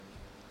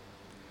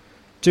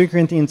2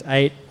 Corinthians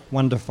 8,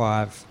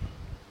 1-5.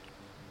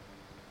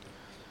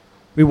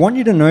 We want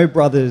you to know,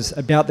 brothers,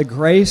 about the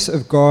grace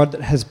of God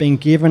that has been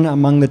given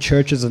among the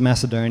churches of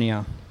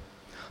Macedonia.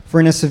 For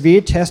in a severe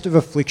test of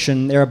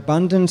affliction, their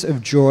abundance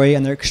of joy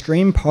and their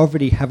extreme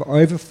poverty have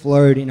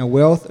overflowed in a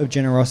wealth of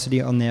generosity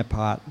on their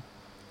part.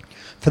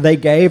 For they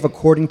gave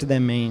according to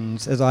their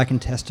means, as I can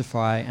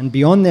testify, and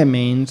beyond their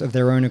means of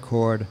their own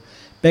accord,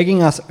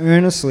 begging us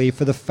earnestly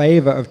for the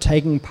favour of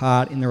taking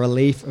part in the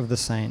relief of the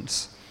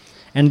saints.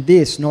 And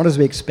this, not as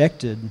we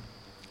expected,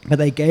 but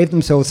they gave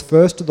themselves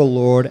first to the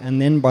Lord,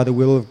 and then by the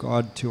will of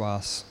God to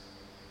us.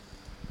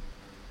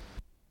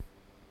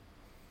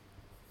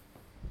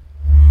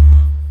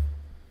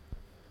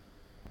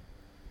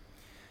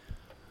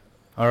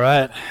 All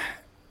right.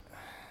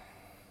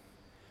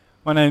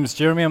 My name's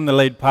Jeremy. I'm the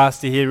lead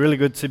pastor here. Really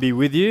good to be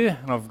with you.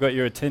 And I've got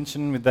your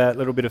attention with that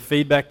little bit of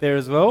feedback there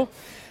as well.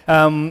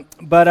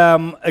 But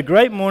a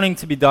great morning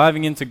to be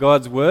diving into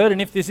God's Word.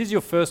 And if this is your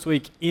first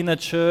week in a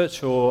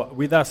church or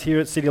with us here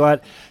at City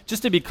Light,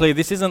 just to be clear,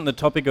 this isn't the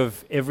topic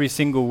of every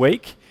single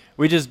week.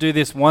 We just do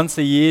this once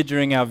a year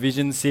during our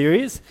Vision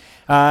series.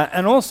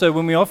 And also,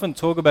 when we often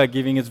talk about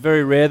giving, it's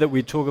very rare that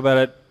we talk about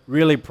it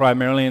really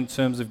primarily in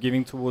terms of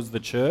giving towards the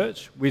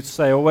church. We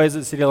say always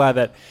at City Light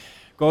that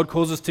God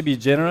calls us to be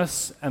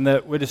generous and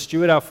that we're to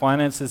steward our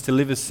finances to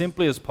live as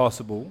simply as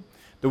possible,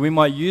 that we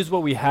might use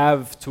what we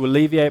have to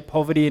alleviate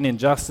poverty and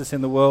injustice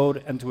in the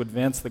world and to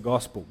advance the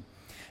gospel.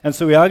 And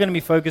so we are going to be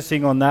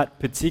focusing on that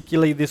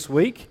particularly this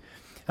week.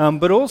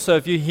 But also,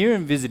 if you're here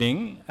and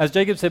visiting, as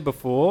Jacob said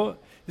before,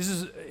 this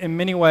is in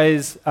many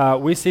ways,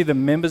 we see the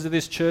members of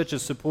this church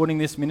as supporting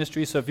this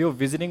ministry. So if you're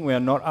visiting, we are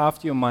not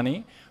after your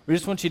money. We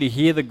just want you to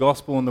hear the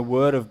gospel and the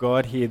word of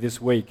God here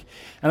this week.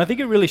 And I think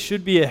it really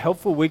should be a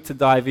helpful week to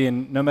dive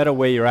in no matter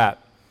where you're at.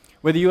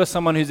 Whether you are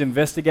someone who's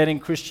investigating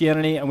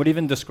Christianity and would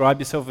even describe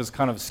yourself as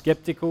kind of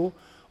skeptical,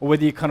 or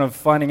whether you're kind of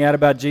finding out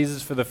about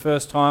Jesus for the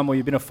first time, or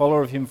you've been a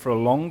follower of him for a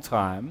long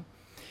time,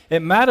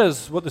 it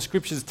matters what the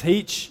scriptures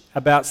teach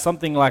about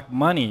something like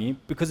money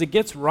because it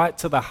gets right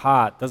to the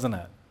heart, doesn't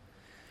it?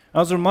 I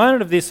was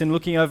reminded of this in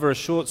looking over a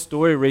short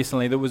story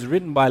recently that was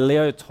written by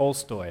Leo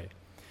Tolstoy.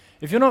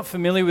 If you're not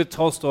familiar with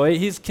Tolstoy,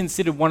 he's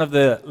considered one of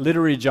the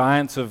literary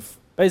giants of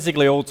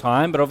basically all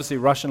time, but obviously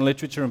Russian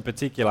literature in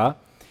particular.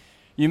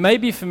 You may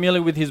be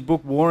familiar with his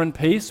book War and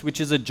Peace,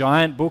 which is a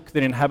giant book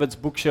that inhabits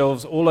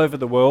bookshelves all over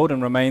the world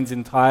and remains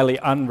entirely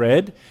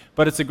unread,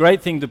 but it's a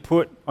great thing to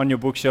put on your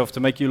bookshelf to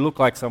make you look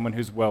like someone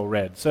who's well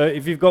read. So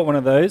if you've got one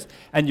of those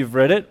and you've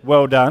read it,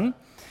 well done.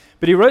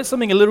 But he wrote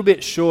something a little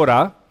bit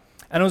shorter,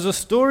 and it was a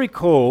story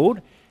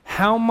called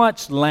How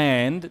Much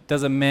Land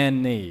Does a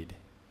Man Need?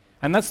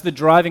 And that's the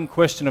driving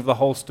question of the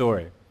whole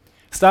story.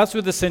 It starts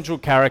with the central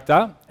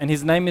character, and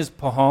his name is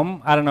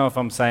Pahom. I don't know if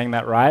I'm saying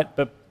that right,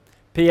 but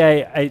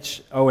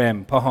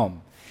P-A-H-O-M, Pahom.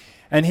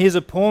 And he's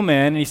a poor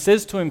man, and he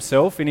says to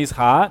himself in his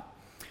heart,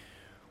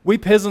 "We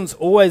peasants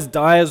always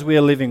die as we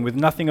are living with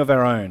nothing of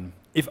our own.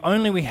 If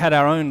only we had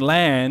our own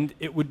land,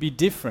 it would be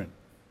different."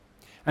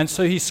 And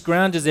so he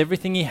scrounges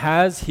everything he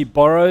has, he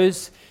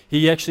borrows,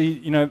 he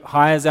actually,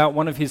 hires out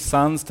one of his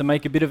sons to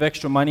make a bit of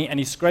extra money, and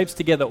he scrapes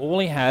together all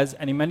he has,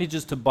 and he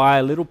manages to buy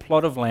a little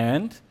plot of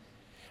land,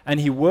 and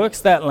he works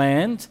that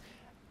land,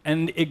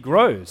 and it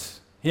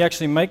grows. He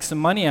actually makes some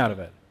money out of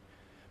it.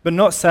 But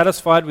not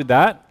satisfied with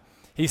that,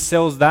 he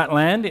sells that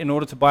land in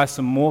order to buy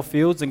some more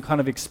fields and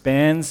kind of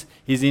expands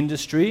his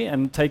industry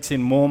and takes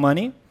in more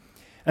money.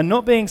 And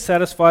not being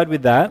satisfied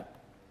with that,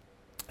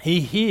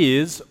 he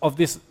hears of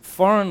this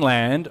foreign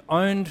land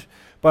owned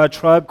by a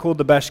tribe called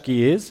the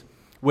Bashkirs,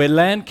 where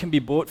land can be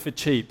bought for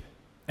cheap.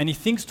 And he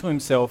thinks to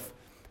himself,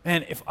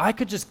 man, if I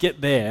could just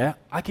get there,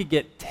 I could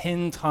get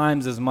 10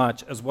 times as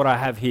much as what I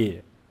have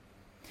here.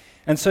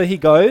 And so he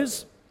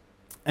goes,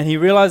 and he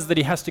realizes that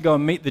he has to go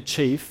and meet the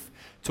chief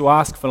to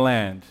ask for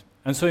land.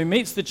 And so he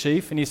meets the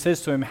chief, and he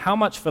says to him, "How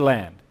much for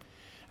land?"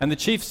 And the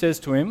chief says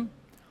to him,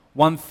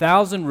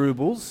 1,000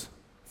 rubles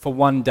for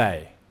 1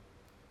 day.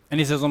 And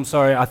he says, "I'm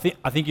sorry, I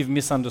think you've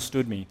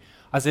misunderstood me.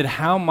 I said,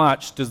 how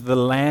much does the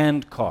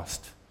land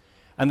cost?"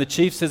 And the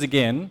chief says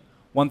again,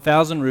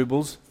 1,000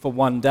 rubles for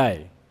 1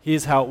 day.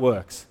 Here's how it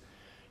works.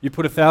 You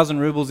put 1,000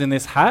 rubles in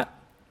this hat,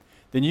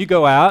 then you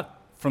go out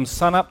from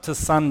sun up to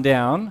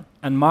sundown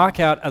and mark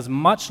out as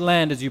much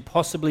land as you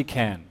possibly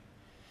can.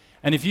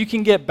 And if you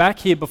can get back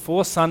here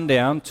before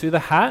sundown to the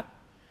hat,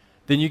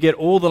 then you get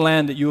all the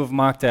land that you have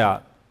marked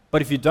out.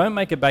 But if you don't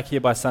make it back here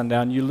by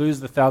sundown, you lose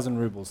the 1,000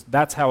 rubles.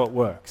 That's how it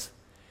works.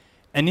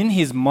 And in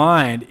his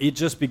mind, it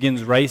just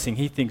begins racing.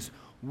 He thinks,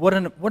 what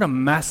a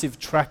massive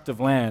tract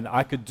of land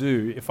I could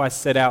do if I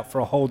set out for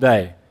a whole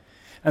day.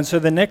 And so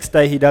the next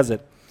day he does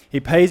it. He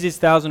pays his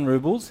 1,000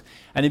 rubles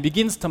and he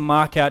begins to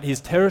mark out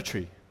his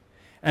territory.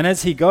 And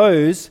as he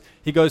goes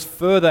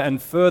further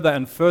and further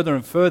and further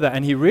and further,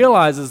 and he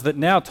realizes that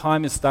now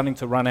time is starting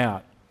to run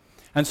out.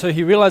 And so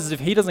he realizes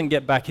if he doesn't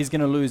get back, he's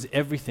going to lose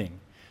everything.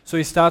 So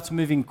he starts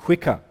moving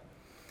quicker.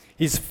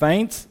 He's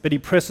faint, but he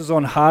presses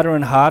on harder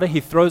and harder. He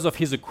throws off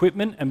his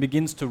equipment and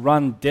begins to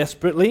run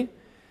desperately.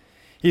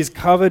 He's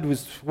covered with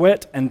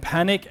sweat and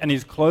panic, and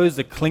his clothes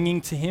are clinging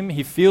to him.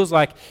 He feels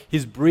like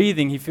he's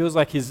breathing. He feels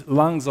like his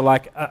lungs are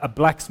like a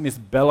blacksmith's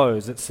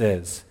bellows, it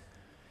says.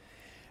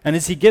 And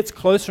as he gets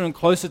closer and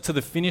closer to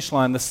the finish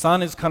line, the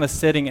sun is kind of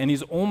setting, and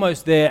he's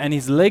almost there, and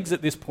his legs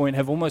at this point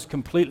have almost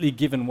completely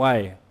given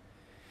way.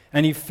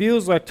 And he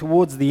feels like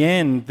towards the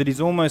end that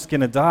he's almost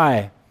going to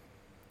die.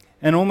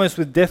 And almost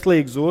with deathly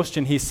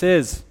exhaustion, he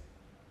says,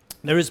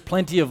 "There is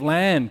plenty of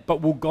land,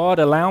 but will God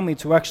allow me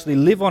to actually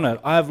live on it?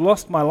 I have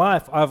lost my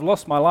life. I have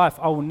lost my life.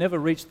 I will never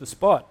reach the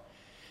spot."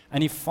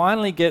 And he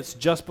finally gets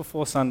just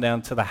before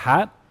sundown to the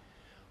hat,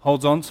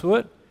 holds onto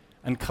it,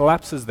 and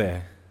collapses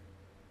there.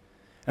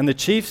 And the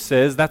chief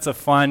says, "That's a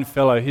fine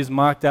fellow. He's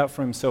marked out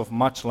for himself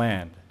much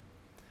land."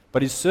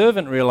 But his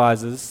servant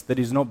realizes that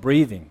he's not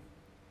breathing.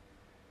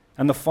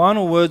 And the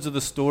final words of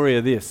the story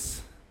are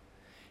this: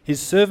 his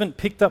servant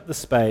picked up the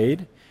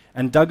spade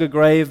and dug a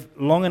grave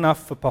long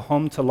enough for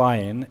Pahom to lie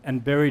in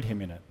and buried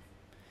him in it.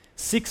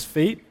 6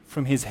 feet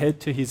from his head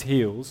to his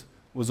heels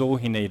was all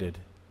he needed.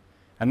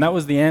 And that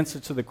was the answer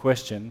to the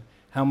question,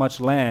 how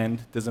much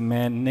land does a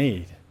man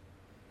need?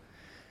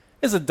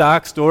 It's a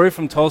dark story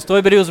from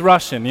Tolstoy, but he was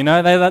Russian, you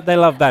know, they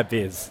love that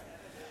biz.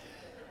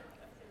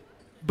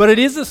 But it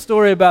is a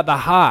story about the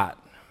heart.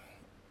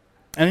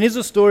 And it is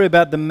a story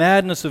about the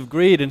madness of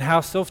greed and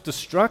how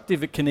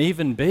self-destructive it can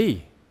even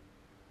be.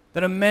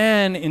 That a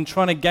man, in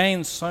trying to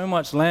gain so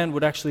much land,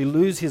 would actually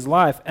lose his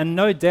life. And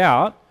no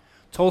doubt,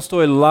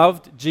 Tolstoy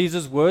loved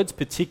Jesus' words,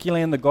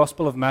 particularly in the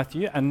Gospel of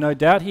Matthew, and no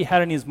doubt he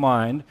had in his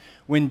mind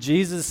when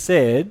Jesus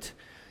said,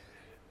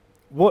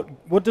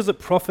 what does it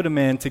profit a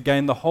man to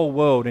gain the whole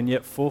world and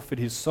yet forfeit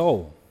his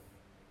soul?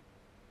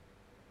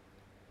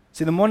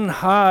 See, the modern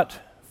heart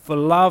for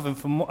love and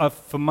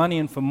for money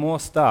and for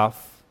more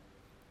stuff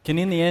can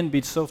in the end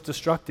be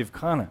self-destructive,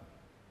 can't it?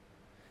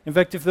 In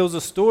fact, if there was a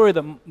story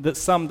that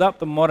summed up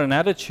the modern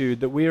attitude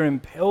that we are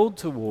impelled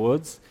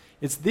towards,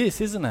 it's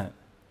this, isn't it?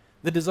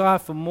 The desire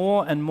for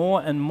more and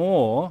more and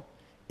more,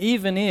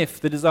 even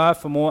if the desire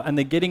for more and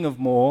the getting of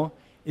more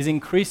is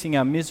increasing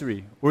our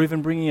misery or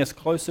even bringing us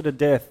closer to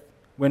death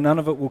where none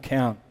of it will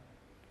count.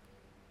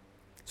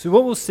 So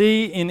what we'll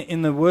see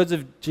in the words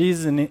of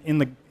Jesus and in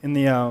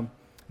the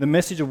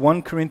message of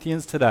 1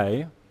 Corinthians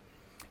today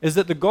is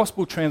that the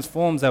gospel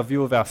transforms our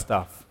view of our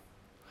stuff.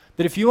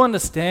 That if you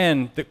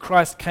understand that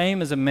Christ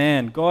came as a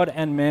man, God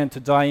and man, to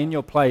die in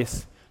your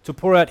place, to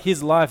pour out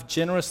his life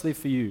generously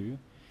for you,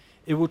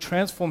 it will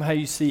transform how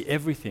you see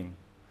everything,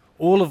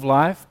 all of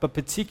life, but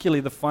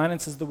particularly the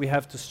finances that we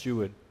have to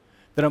steward.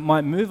 That it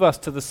might move us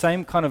to the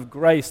same kind of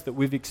grace that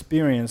we've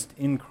experienced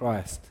in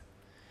Christ.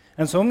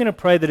 And so I'm going to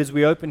pray that as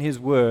we open his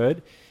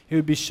word, he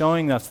would be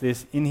showing us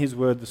this in his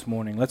word this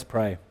morning. Let's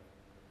pray.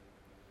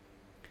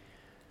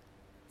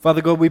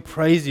 Father God, we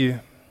praise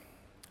you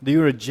that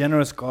you are a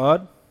generous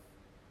God.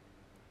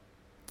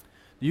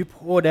 You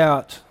poured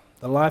out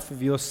the life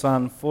of your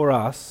Son for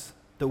us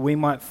that we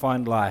might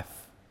find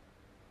life.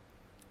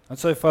 And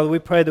so, Father, we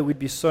pray that we'd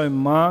be so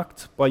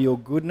marked by your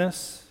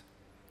goodness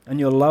and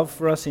your love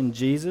for us in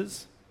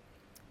Jesus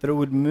that it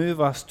would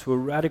move us to a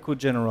radical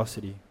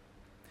generosity.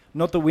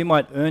 Not that we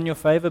might earn your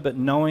favor, but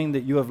knowing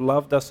that you have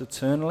loved us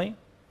eternally,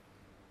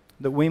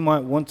 that we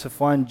might want to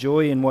find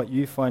joy in what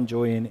you find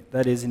joy in,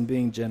 that is, in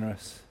being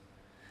generous.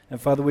 And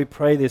Father, we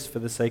pray this for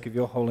the sake of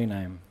your holy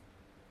name.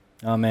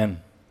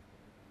 Amen.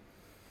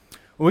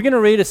 We're going to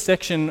read a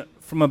section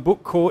from a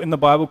book in the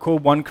Bible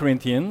called 1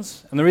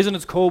 Corinthians. And the reason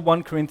it's called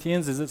 1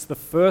 Corinthians is it's the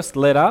first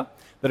letter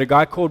that a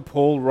guy called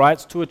Paul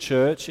writes to a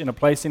church in a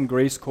place in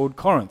Greece called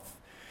Corinth.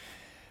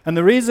 And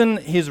the reason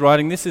he's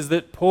writing this is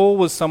that Paul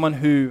was someone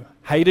who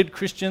hated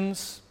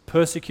Christians,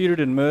 persecuted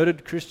and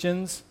murdered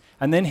Christians,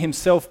 and then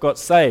himself got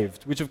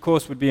saved, which of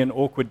course would be an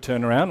awkward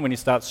turnaround when he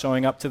starts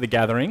showing up to the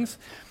gatherings.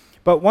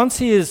 But once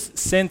he is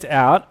sent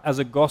out as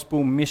a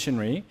gospel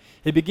missionary,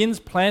 he begins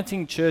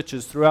planting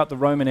churches throughout the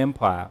Roman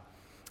Empire.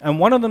 And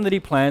one of them that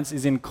he plants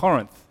is in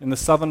Corinth, in the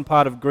southern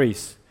part of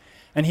Greece.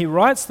 And he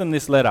writes them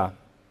this letter.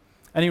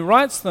 And he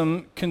writes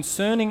them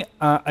concerning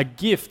a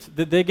gift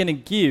that they're going to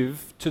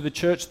give to the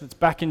church that's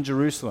back in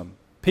Jerusalem,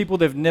 people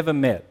they've never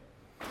met.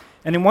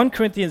 And in 1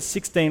 Corinthians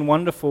 16,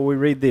 1-4, we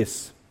read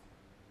this.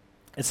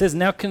 It says,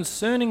 "Now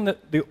concerning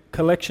the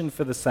collection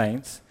for the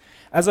saints,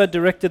 as I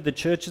directed the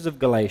churches of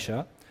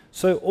Galatia,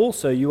 so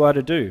also you are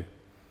to do.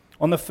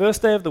 On the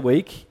first day of the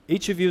week,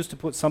 each of you is to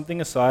put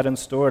something aside and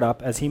store it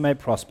up as he may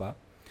prosper,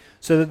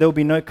 so that there will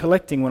be no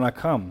collecting when I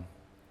come.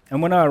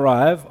 And when I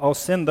arrive, I'll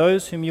send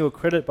those whom you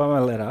accredit by my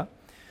letter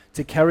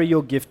to carry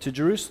your gift to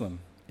Jerusalem.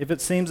 If it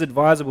seems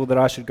advisable that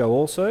I should go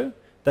also,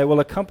 they will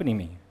accompany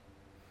me."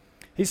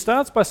 He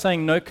starts by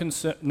saying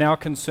now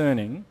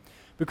concerning,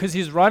 because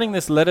he's writing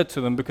this letter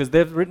to them because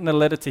they've written a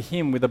letter to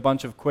him with a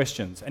bunch of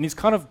questions. And he's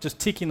kind of just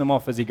ticking them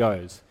off as he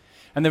goes.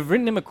 And they've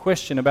written him a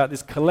question about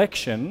this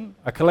collection,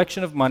 a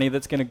collection of money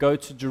that's going to go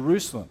to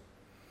Jerusalem.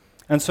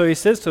 And so he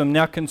says to them,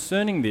 now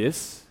concerning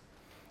this,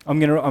 I'm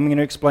going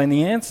to explain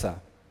the answer.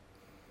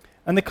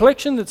 And the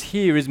collection that's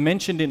here is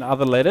mentioned in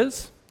other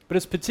letters, but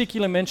it's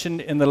particularly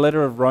mentioned in the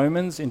letter of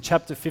Romans in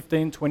chapter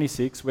 15,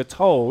 26. We're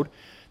told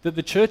that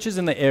the churches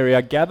in the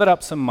area gathered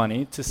up some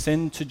money to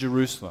send to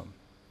Jerusalem.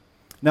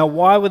 Now,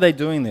 why were they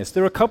doing this?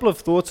 There are a couple of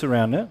thoughts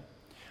around it.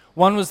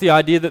 One was the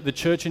idea that the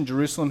church in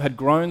Jerusalem had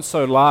grown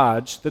so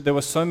large that there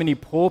were so many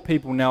poor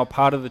people now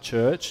part of the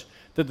church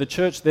that the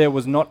church there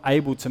was not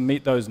able to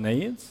meet those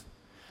needs.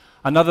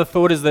 Another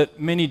thought is that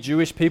many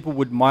Jewish people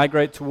would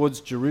migrate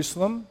towards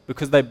Jerusalem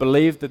because they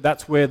believed that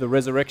that's where the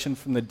resurrection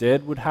from the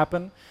dead would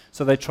happen.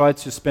 So they tried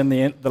to spend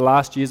the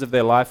last years of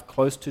their life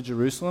close to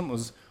Jerusalem. It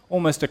was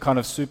almost a kind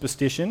of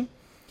superstition.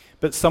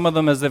 But some of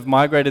them, as they've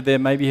migrated there,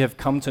 maybe have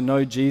come to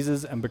know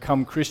Jesus and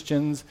become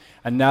Christians,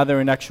 and now they're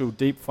in actual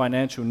deep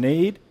financial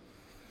need.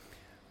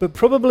 But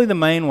probably the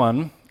main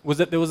one was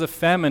that there was a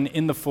famine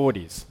in the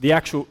 40s,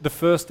 the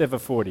first ever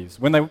 40s,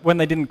 when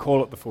they didn't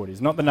call it the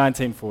 40s, not the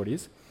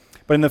 1940s.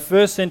 But in the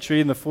first century,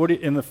 in the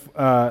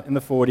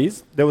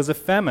 40s, there was a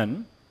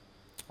famine,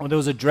 or there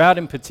was a drought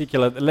in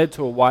particular that led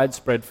to a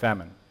widespread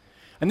famine.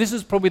 And this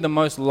is probably the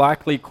most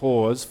likely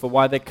cause for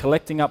why they're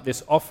collecting up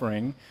this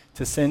offering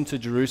to send to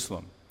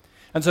Jerusalem.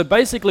 And so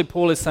basically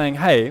Paul is saying,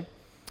 hey,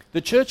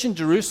 the church in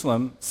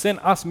Jerusalem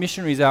sent us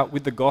missionaries out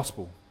with the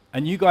gospel,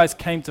 and you guys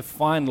came to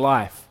find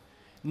life.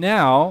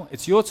 Now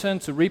it's your turn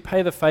to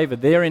repay the favor.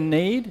 They're in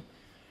need,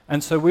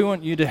 and so we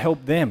want you to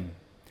help them.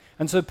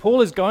 And so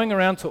Paul is going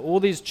around to all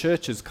these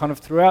churches kind of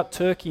throughout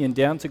Turkey and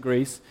down to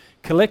Greece,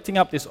 collecting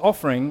up this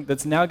offering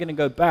that's now going to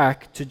go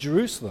back to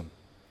Jerusalem.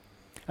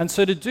 And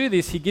so to do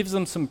this, he gives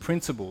them some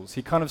principles.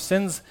 He kind of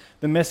sends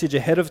the message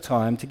ahead of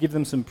time to give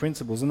them some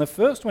principles. And the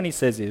first one he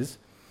says is,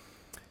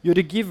 you're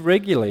to give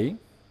regularly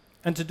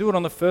and to do it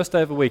on the first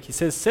day of the week. He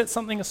says, set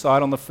something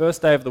aside on the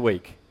first day of the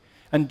week.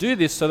 And do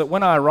this so that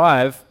when I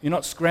arrive, you're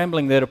not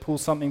scrambling there to pull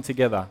something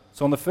together.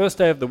 So on the first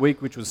day of the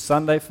week, which was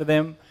Sunday for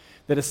them,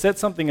 they're to set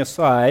something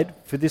aside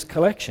for this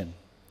collection.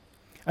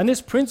 And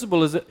this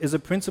principle is a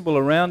principle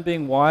around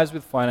being wise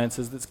with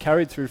finances that's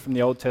carried through from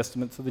the Old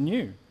Testament to the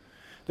New.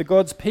 That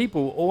God's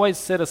people always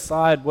set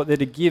aside what they're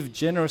to give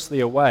generously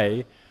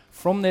away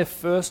from their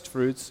first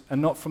fruits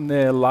and not from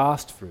their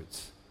last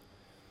fruits.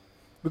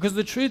 Because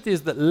the truth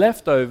is that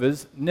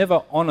leftovers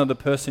never honor the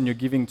person you're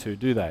giving to,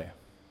 do they?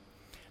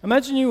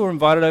 Imagine you were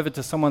invited over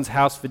to someone's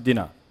house for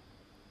dinner.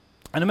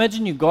 And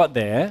imagine you got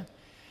there,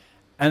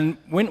 and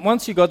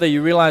once you got there,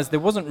 you realized there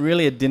wasn't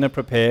really a dinner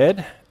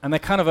prepared, and they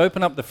kind of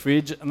open up the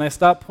fridge, and they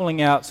start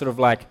pulling out sort of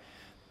like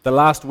the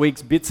last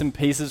week's bits and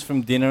pieces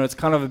from dinner. It's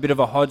kind of a bit of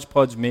a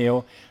hodgepodge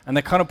meal, and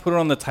they kind of put it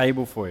on the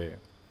table for you.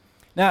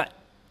 Now,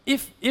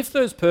 if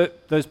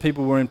those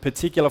people were in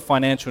particular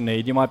financial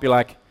need, you might be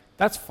like,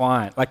 that's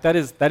fine. Like that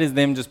is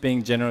them just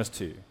being generous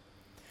to you.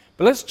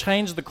 But let's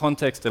change the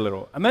context a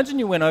little. Imagine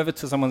you went over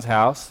to someone's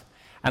house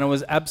and it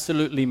was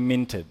absolutely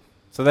minted.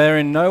 So they're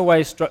in no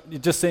way,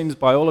 it just seems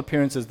by all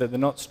appearances that they're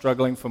not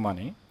struggling for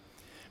money.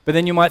 But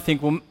then you might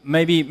think, well,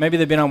 maybe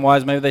they've been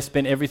unwise, maybe they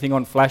spent everything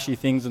on flashy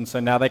things and so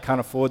now they can't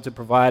afford to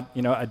provide,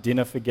 a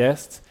dinner for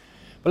guests.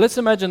 But let's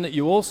imagine that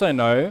you also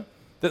know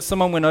that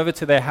someone went over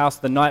to their house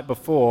the night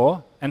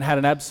before and had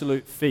an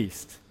absolute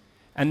feast.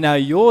 And now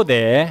you're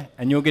there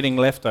and you're getting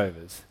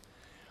leftovers.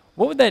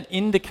 What would that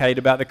indicate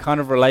about the kind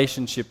of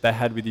relationship they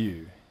had with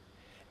you?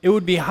 It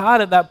would be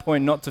hard at that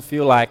point not to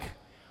feel like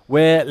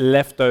we're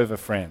leftover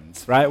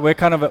friends, right?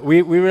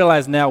 We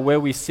realize now where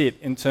we sit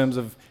in terms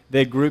of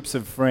their groups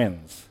of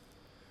friends.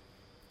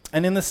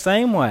 And in the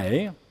same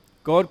way,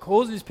 God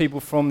calls his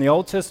people from the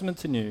Old Testament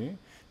to New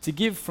to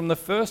give from the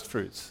first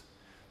fruits.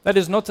 That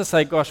is not to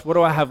say, gosh, what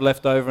do I have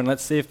left over and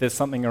let's see if there's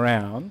something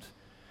around,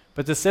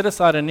 but to set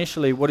aside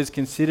initially what is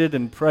considered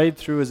and prayed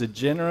through as a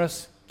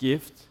generous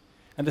gift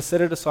and to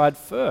set it aside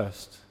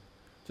first,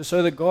 to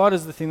show that God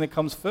is the thing that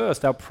comes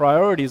first. Our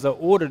priorities are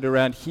ordered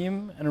around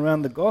him and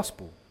around the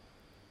gospel.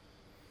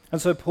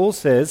 And so Paul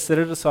says, set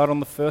it aside on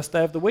the first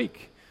day of the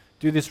week.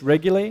 Do this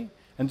regularly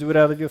and do it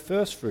out of your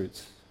first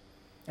fruits.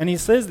 And he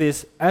says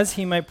this, as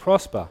he may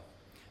prosper,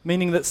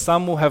 meaning that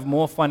some will have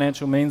more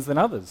financial means than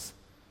others.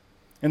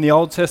 In the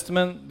Old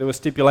Testament, there were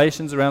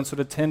stipulations around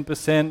sort of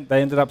 10%.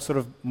 They ended up sort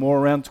of more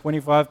around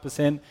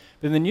 25%.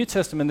 But in the New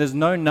Testament, there's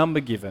no number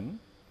given.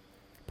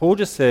 Paul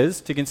just says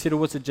to consider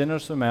what's a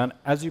generous amount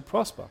as you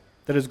prosper.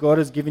 That as God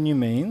has given you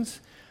means.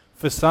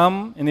 For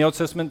some, in the Old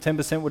Testament,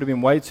 10% would have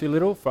been way too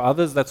little. For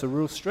others, that's a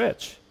real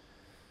stretch.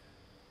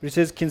 But he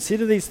says,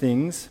 consider these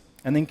things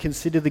and then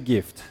consider the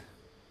gift.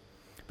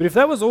 But if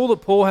that was all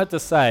that Paul had to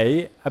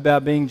say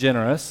about being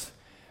generous,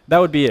 that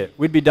would be it.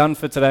 We'd be done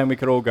for today and we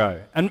could all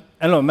go. And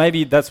look,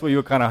 maybe that's what you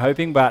were kind of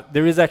hoping, but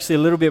there is actually a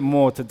little bit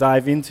more to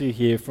dive into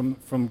here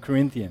from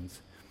Corinthians.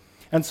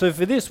 And so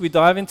for this, we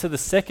dive into the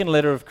second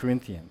letter of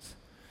Corinthians.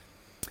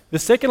 The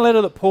second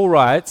letter that Paul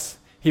writes,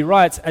 he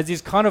writes as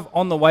he's kind of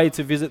on the way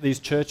to visit these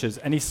churches.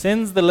 And he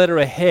sends the letter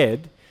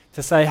ahead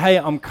to say, hey,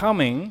 I'm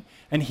coming,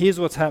 and here's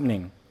what's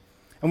happening.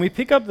 And we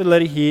pick up the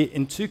letter here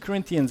in 2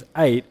 Corinthians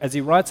 8 as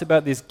he writes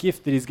about this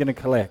gift that he's going to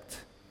collect.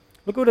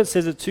 Look what it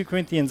says at 2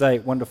 Corinthians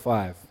 8,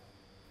 1-5. It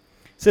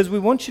says, we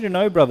want you to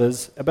know,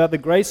 brothers, about the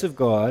grace of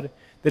God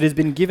that has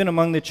been given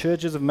among the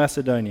churches of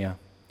Macedonia.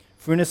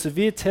 For in a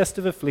severe test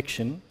of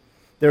affliction,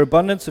 Their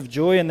abundance of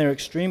joy and their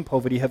extreme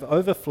poverty have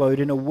overflowed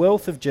in a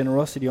wealth of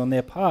generosity on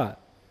their part.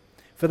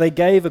 For they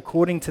gave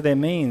according to their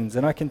means,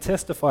 and I can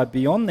testify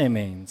beyond their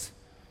means,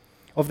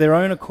 of their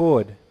own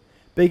accord,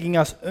 begging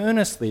us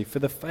earnestly for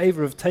the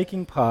favor of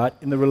taking part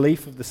in the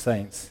relief of the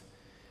saints.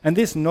 And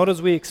this not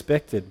as we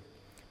expected,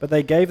 but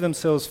they gave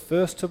themselves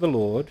first to the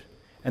Lord,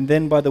 and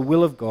then by the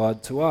will of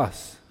God to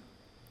us.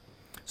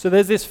 So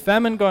there's this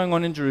famine going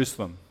on in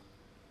Jerusalem.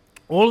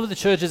 All of the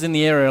churches in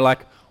the area are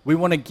like, we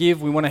want to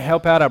give, we want to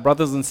help out our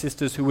brothers and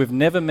sisters who we've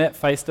never met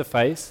face to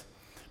face,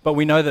 but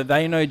we know that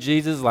they know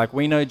Jesus like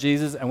we know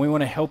Jesus, and we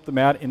want to help them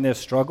out in their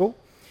struggle.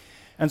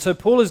 And so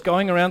Paul is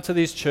going around to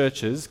these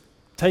churches,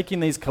 taking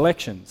these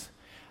collections.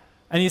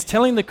 And he's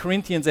telling the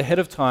Corinthians ahead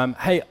of time,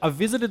 hey, I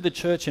visited the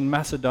church in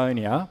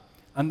Macedonia,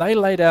 and they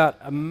laid out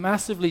a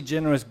massively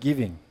generous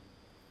giving.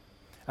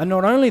 And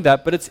not only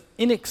that, but it's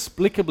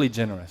inexplicably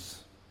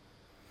generous.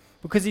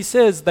 Because he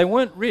says they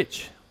weren't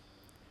rich.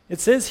 It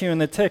says here in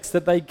the text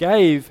that they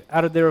gave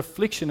out of their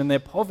affliction and their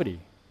poverty.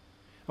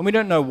 And we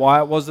don't know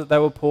why it was that they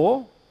were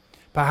poor.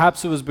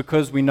 Perhaps it was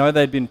because we know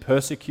they'd been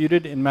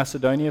persecuted in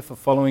Macedonia for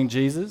following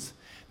Jesus.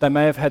 They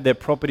may have had their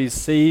properties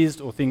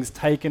seized or things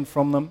taken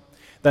from them.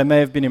 They may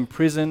have been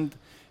imprisoned.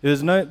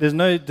 There's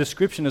no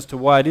description as to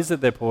why it is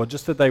that they're poor,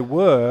 just that they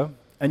were,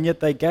 and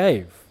yet they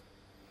gave.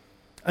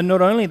 And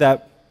not only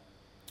that,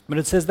 but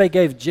it says they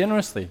gave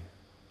generously.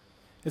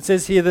 It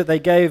says here that they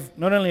gave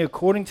not only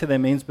according to their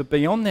means, but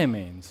beyond their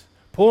means.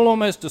 Paul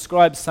almost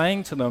describes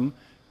saying to them,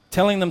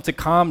 telling them to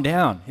calm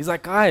down. He's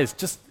like, guys,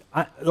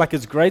 like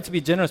it's great to be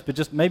generous, but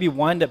just maybe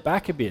wind it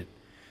back a bit.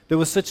 There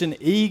was such an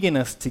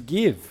eagerness to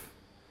give.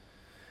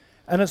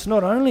 And it's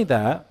not only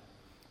that,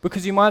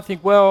 because you might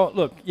think, well,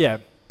 look, yeah,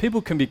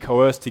 people can be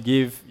coerced to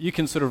give. You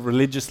can sort of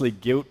religiously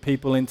guilt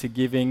people into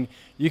giving.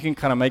 You can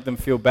kind of make them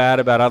feel bad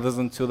about others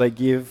until they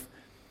give.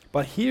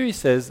 But here he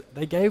says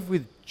they gave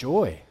with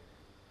joy.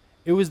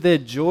 It was their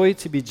joy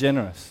to be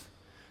generous.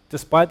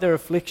 Despite their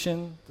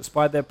affliction,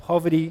 despite their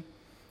poverty,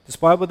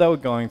 despite what they were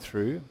going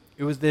through,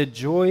 it was their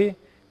joy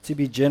to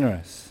be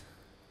generous.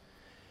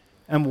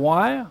 And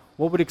why?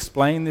 What would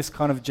explain this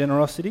kind of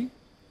generosity?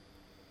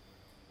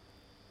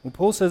 Well,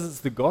 Paul says it's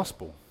the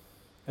gospel.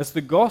 It's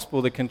the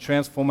gospel that can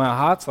transform our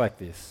hearts like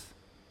this.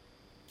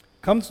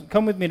 Come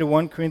with me to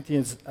 2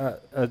 Corinthians 8,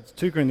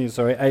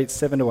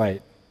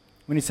 7-8,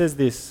 when he says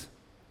this.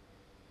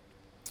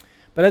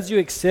 But as you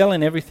excel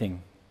in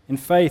everything, in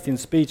faith, in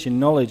speech, in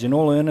knowledge, in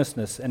all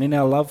earnestness, and in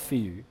our love for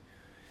you,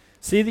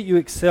 see that you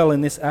excel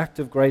in this act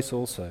of grace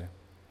also.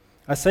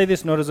 I say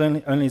this not as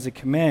only as a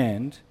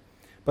command,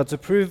 but to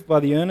prove by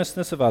the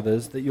earnestness of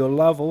others that your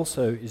love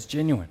also is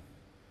genuine.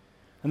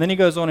 And then he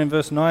goes on in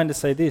verse 9 to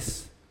say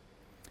this,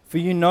 for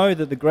you know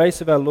that the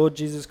grace of our Lord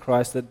Jesus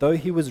Christ, that though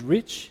he was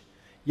rich,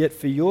 yet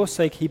for your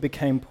sake he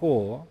became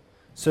poor,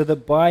 so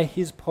that by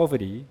his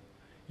poverty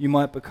you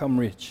might become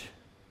rich.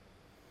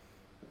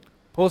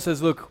 Paul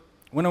says, look,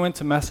 when I went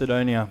to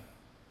Macedonia,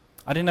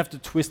 I didn't have to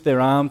twist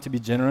their arm to be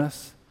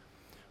generous,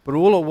 but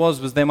all it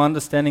was them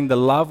understanding the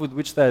love with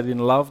which they had been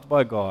loved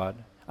by God,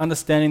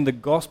 understanding the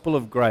gospel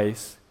of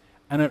grace,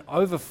 and it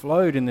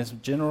overflowed in this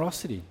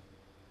generosity.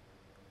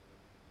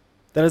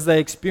 That as they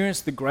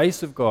experienced the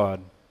grace of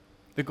God,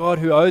 the God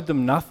who owed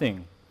them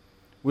nothing,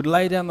 would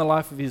lay down the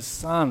life of his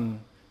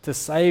Son to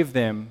save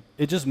them,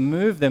 it just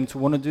moved them to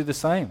want to do the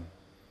same.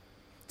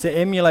 To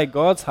emulate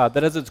God's heart,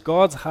 that as it's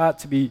God's heart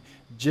to be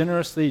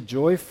generously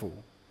joyful,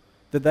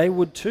 that they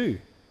would too.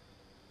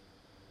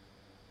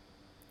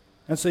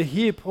 And so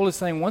here Paul is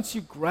saying, once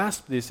you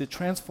grasp this, it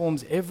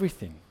transforms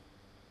everything.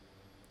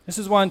 This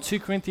is why in 2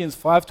 Corinthians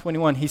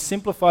 5:21, he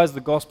simplifies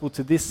the gospel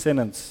to this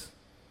sentence.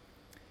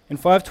 In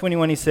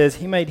 5:21 he says,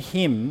 he made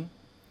him,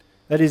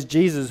 that is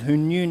Jesus, who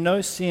knew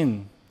no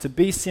sin, to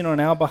be sin on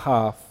our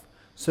behalf,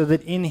 so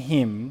that in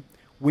him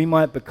we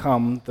might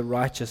become the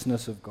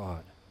righteousness of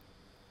God.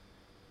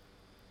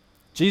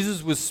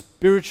 Jesus was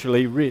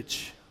spiritually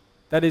rich.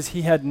 That is,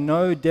 he had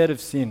no debt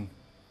of sin.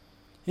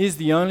 He is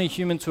the only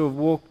human to have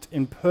walked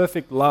in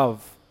perfect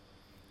love,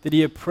 that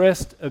he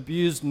oppressed,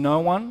 abused no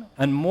one,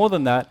 and more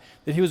than that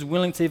he was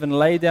willing to even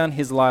lay down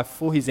his life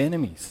for his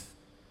enemies.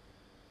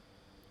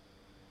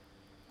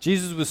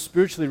 Jesus was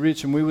spiritually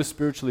rich and we were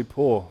spiritually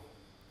poor.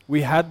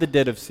 We had the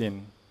debt of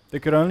sin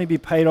that could only be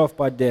paid off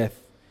by death.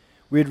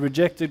 We had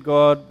rejected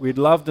God, we had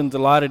loved and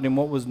delighted in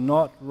what was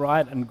not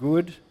right and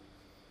good,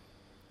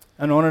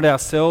 and honored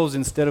ourselves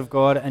instead of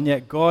God, and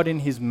yet God in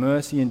his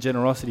mercy and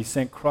generosity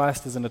sent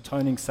Christ as an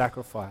atoning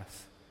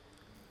sacrifice.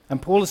 And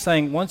Paul is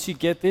saying, once you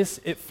get this,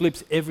 it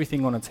flips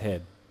everything on its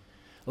head.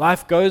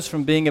 Life goes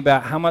from being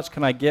about how much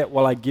can I get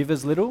while I give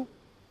as little,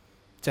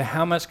 to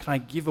how much can I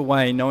give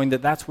away, knowing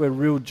that that's where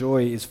real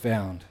joy is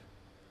found.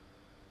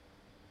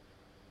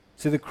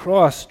 So the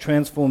cross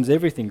transforms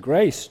everything.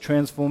 Grace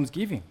transforms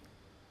giving.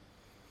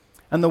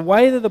 And the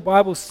way that the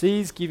Bible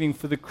sees giving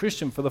for the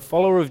Christian, for the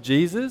follower of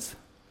Jesus,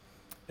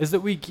 is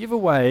that we give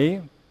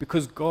away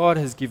because God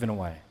has given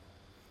away.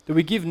 That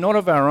we give not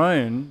of our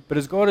own, but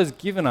as God has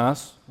given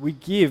us, we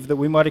give that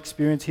we might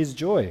experience his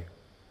joy.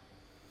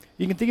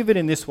 You can think of it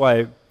in this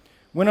way.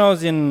 when I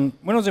was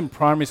in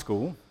primary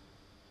school,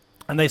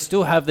 and they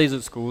still have these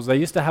at schools, they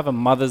used to have a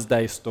Mother's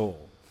Day stall.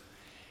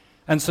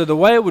 And so the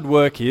way it would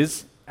work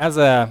is, as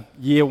a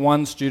year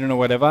one student or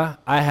whatever,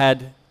 I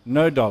had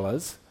no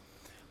dollars.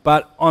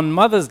 But on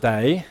Mother's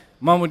Day,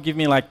 Mum would give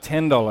me like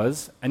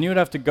 $10, and you would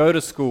have to go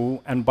to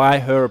school and buy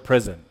her a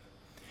present.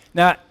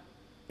 Now,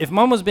 if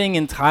Mum was being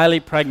entirely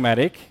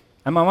pragmatic,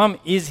 and my mum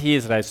is here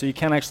today, so you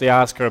can actually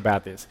ask her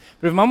about this.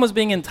 But if Mum was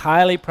being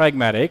entirely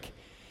pragmatic,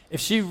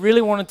 if she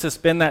really wanted to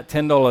spend that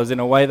 $10 in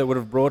a way that would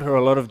have brought her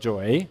a lot of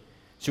joy,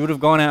 she would have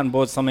gone out and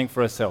bought something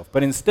for herself.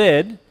 But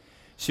instead,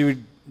 she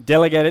would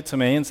delegate it to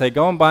me and say,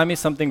 go and buy me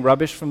something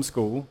rubbish from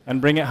school and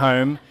bring it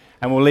home,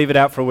 and we'll leave it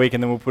out for a week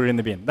and then we'll put it in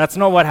the bin. That's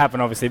not what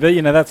happened, obviously, but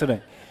that's what I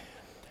mean.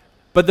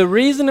 But the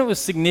reason it was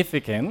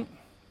significant,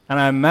 and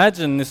I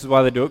imagine this is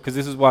why they do it, because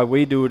this is why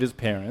we do it as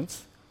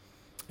parents,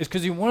 is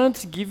because you wanted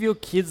to give your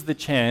kids the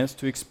chance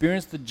to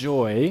experience the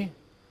joy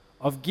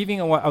of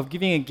giving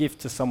a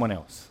gift to someone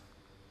else.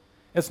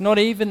 It's not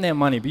even their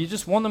money, but you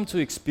just want them to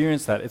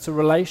experience that. It's a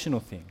relational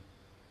thing.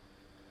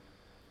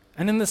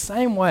 And in the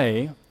same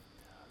way,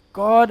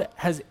 God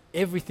has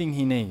everything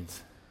he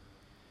needs.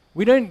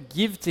 We don't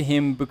give to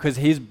him because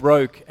he's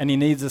broke and he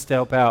needs us to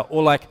help out,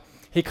 or like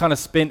he kind of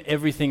spent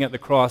everything at the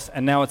cross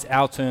and now it's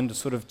our turn to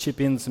sort of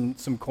chip in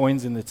some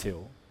coins in the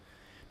till.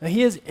 Now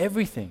he has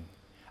everything.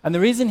 And the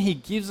reason he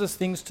gives us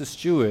things to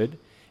steward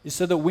is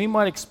so that we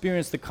might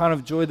experience the kind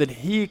of joy that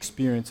he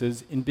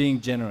experiences in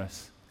being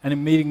generous and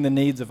in meeting the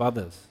needs of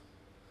others.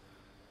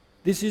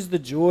 This is the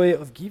joy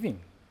of giving.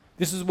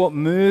 This is what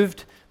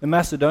moved the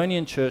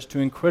Macedonian church to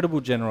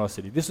incredible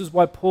generosity. This is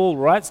why Paul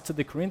writes to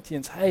the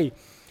Corinthians, hey,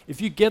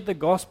 if you get the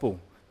gospel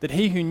that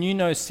he who knew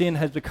no sin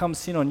has become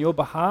sin on your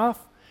behalf,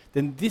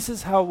 then this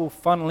is how it will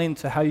funnel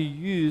into how you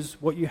use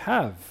what you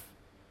have.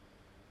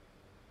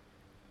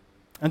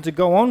 And to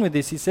go on with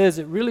this, he says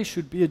it really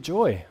should be a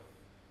joy.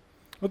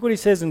 Look what he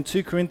says in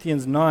 2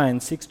 Corinthians 9,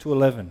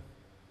 6-11. He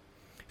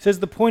says,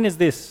 the point is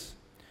this,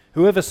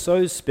 whoever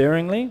sows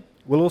sparingly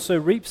will also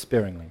reap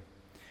sparingly,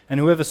 and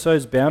whoever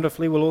sows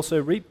bountifully will also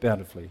reap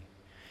bountifully.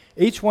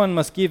 Each one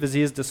must give as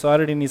he has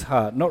decided in his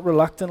heart, not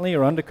reluctantly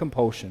or under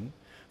compulsion,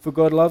 for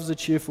God loves a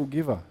cheerful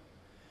giver.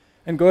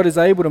 And God is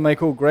able to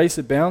make all grace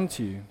abound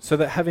to you, so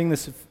that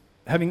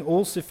having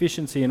all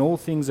sufficiency in all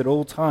things at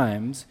all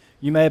times,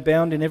 you may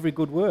abound in every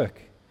good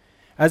work.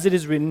 As it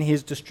is written, he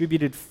has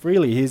distributed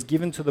freely, he has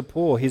given to the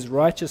poor, his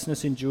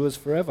righteousness endures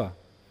forever.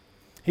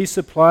 He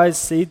supplies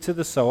seed to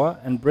the sower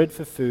and bread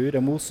for food,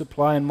 and will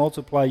supply and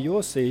multiply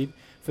your seed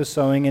for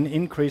sowing and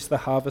increase the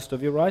harvest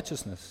of your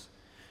righteousness.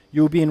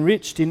 You will be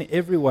enriched in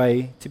every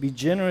way, to be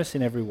generous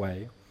in every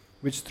way,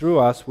 which through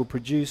us will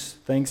produce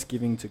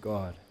thanksgiving to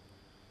God.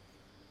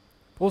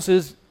 Paul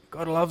says,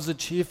 God loves a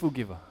cheerful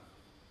giver,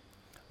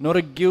 not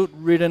a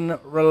guilt-ridden,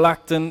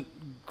 reluctant,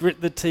 grit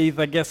the teeth,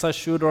 I guess I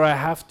should or I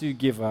have to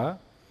giver,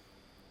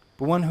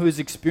 but one who has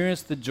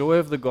experienced the joy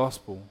of the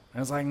gospel.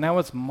 And it's like, now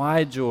it's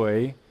my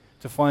joy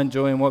to find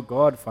joy in what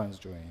God finds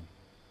joy in.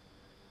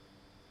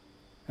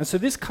 And so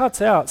this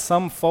cuts out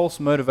some false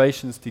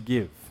motivations to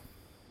give.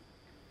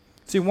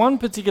 See, one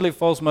particularly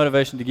false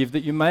motivation to give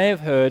that you may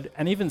have heard,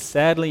 and even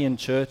sadly in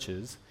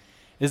churches,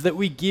 is that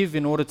we give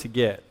in order to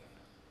get.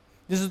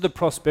 This is the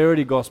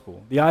prosperity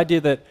gospel. The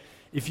idea that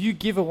if you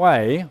give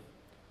away,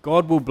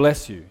 God will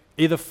bless you,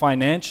 either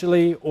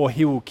financially, or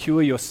he will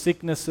cure your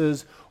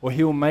sicknesses, or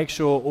he will make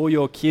sure all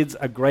your kids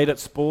are great at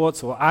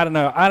sports, or I don't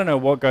know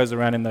what goes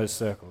around in those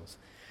circles.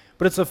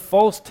 But it's a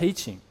false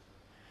teaching.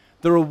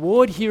 The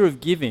reward here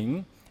of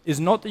giving is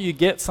not that you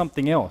get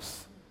something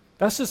else.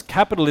 That's just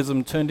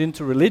capitalism turned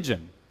into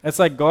religion. It's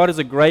like God is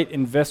a great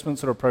investment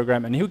sort of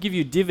program, and he'll give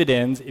you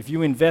dividends if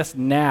you invest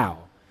now.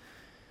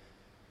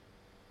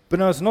 But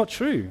no, it's not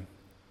true.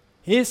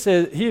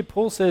 Here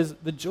Paul says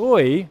the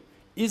joy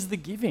is the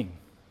giving.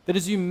 That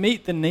as you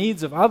meet the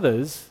needs of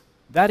others,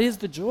 that is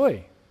the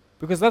joy.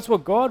 Because that's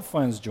what God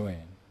finds joy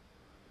in.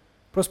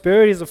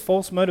 Prosperity is a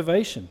false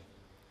motivation.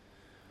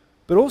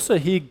 But also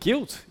here,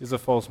 guilt is a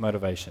false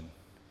motivation.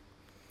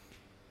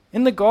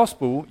 In the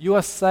gospel, you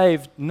are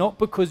saved not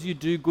because you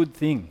do good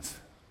things,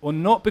 or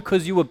not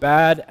because you were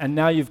bad and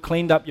now you've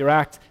cleaned up your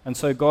act and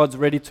so God's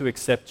ready to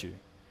accept you.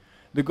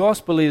 The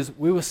gospel is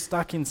we were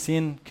stuck in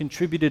sin,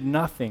 contributed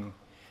nothing,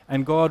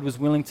 and God was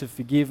willing to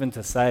forgive and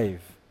to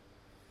save.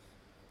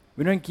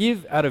 We don't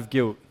give out of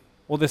guilt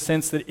or the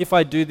sense that if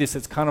I do this,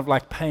 it's kind of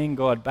like paying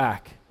God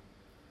back.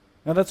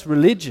 Now that's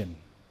religion.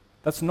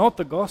 That's not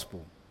the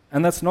gospel.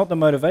 And that's not the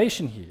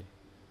motivation here.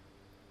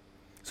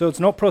 So it's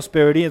not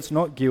prosperity, it's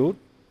not guilt,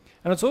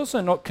 and it's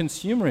also not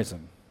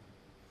consumerism.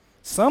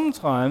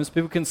 Sometimes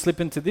people can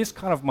slip into this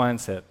kind of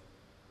mindset,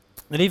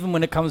 that even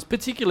when it comes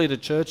particularly to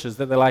churches,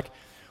 that they're like,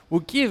 we'll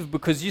give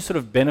because you sort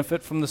of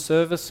benefit from the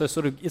service, so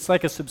sort of it's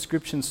like a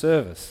subscription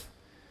service.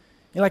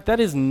 You're like, that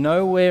is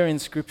nowhere in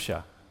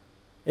Scripture.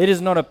 It is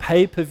not a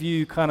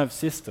pay-per-view kind of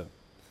system.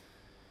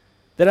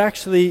 That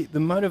actually the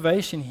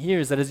motivation here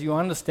is that as you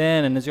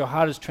understand and as your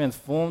heart is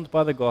transformed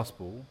by the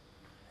gospel,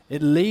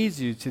 it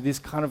leads you to this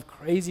kind of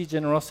crazy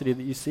generosity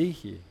that you see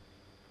here,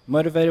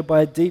 motivated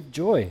by a deep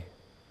joy.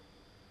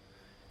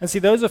 And see,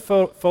 those are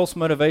false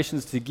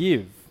motivations to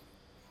give.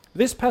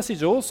 This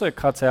passage also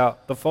cuts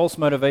out the false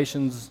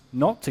motivations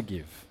not to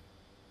give.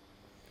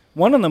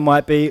 One of them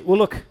might be, well,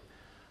 look,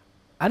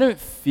 I don't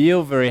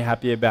feel very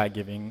happy about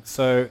giving,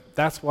 so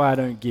that's why I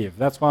don't give.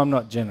 That's why I'm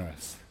not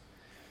generous.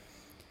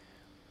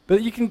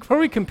 But you can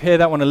probably compare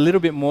that one a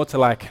little bit more to,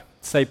 like,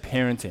 say,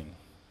 parenting.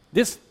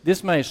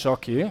 This may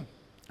shock you,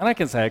 and I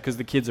can say it because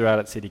the kids are out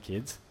at City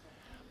Kids,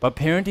 but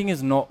parenting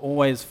is not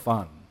always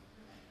fun.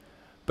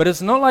 But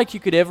it's not like you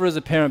could ever as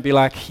a parent be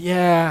like,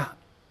 yeah,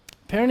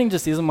 parenting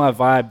just isn't my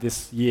vibe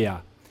this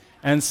year.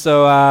 And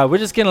so we're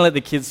just going to let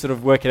the kids sort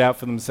of work it out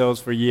for themselves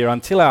for a year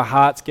until our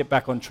hearts get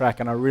back on track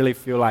and I really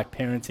feel like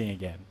parenting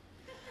again.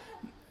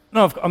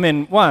 No, I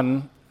mean,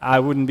 one, I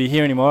wouldn't be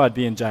here anymore, I'd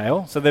be in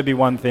jail, so there'd be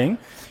one thing.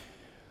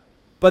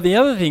 But the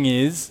other thing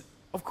is,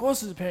 of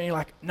course as a parent, you're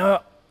like, no,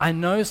 I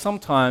know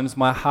sometimes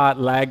my heart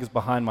lags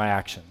behind my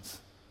actions.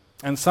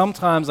 And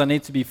sometimes I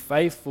need to be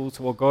faithful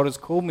to what God has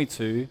called me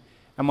to,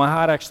 and my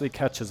heart actually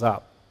catches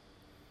up.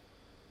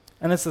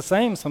 And it's the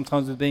same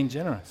sometimes with being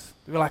generous.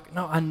 We're like,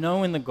 no, I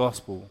know in the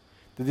gospel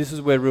that this is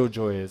where real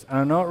joy is. And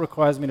I know it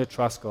requires me to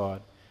trust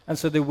God. And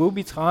so there will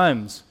be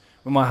times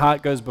when my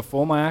heart goes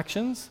before my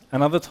actions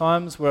and other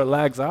times where it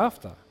lags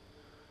after.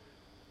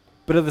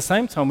 But at the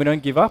same time, we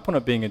don't give up on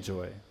it being a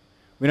joy.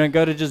 We don't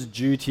go to just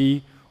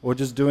duty or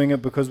just doing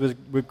it because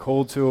we're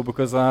called to or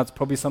because it's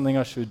probably something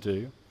I should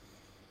do.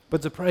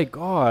 But to pray,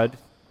 God,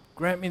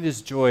 grant me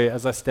this joy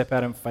as I step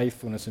out in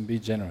faithfulness and be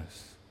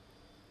generous.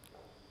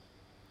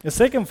 The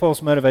second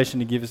false motivation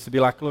to give is to be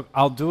like, look,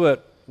 I'll do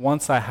it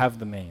once I have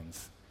the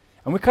means.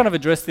 And we kind of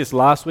addressed this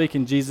last week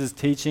in Jesus'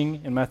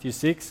 teaching in Matthew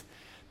 6.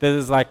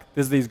 There's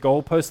these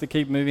goalposts that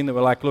keep moving that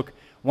we're like, look,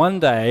 one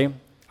day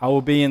I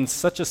will be in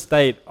such a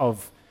state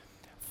of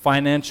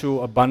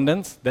financial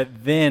abundance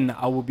that then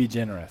I will be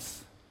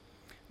generous.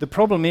 The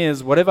problem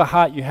is, whatever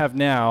heart you have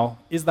now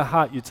is the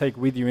heart you take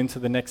with you into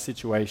the next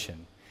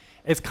situation.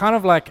 It's kind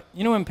of like,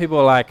 you know when people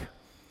are like,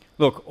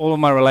 look, all of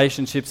my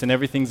relationships and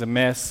everything's a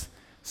mess,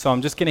 so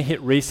I'm just going to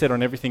hit reset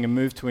on everything and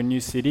move to a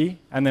new city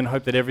and then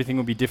hope that everything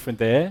will be different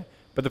there.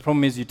 But the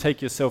problem is you take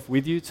yourself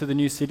with you to the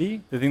new city,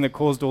 the thing that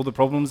caused all the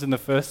problems in the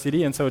first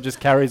city, and so it just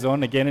carries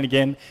on again and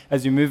again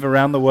as you move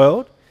around the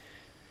world.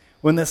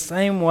 Well, in the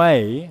same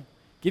way,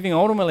 giving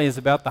ultimately is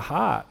about the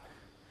heart.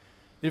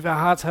 If our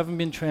hearts haven't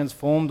been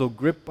transformed or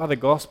gripped by the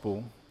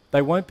gospel,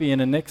 they won't be in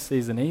the next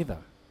season either.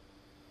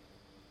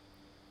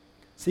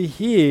 See,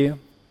 here,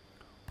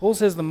 Paul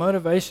says the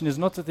motivation is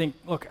not to think,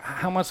 look,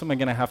 how much am I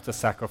going to have to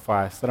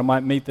sacrifice that I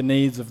might meet the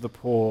needs of the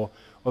poor,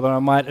 or that I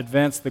might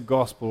advance the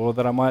gospel, or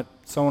that I might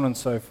so on and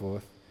so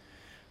forth.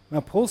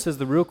 Now, Paul says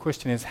the real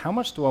question is, how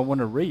much do I want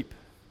to reap?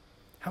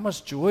 How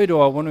much joy do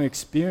I want to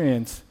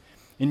experience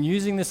in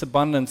using this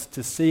abundance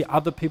to see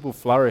other people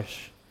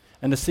flourish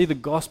and to see the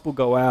gospel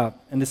go out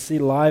and to see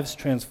lives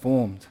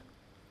transformed?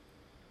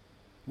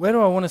 Where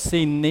do I want to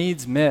see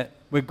needs met,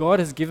 where God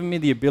has given me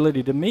the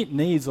ability to meet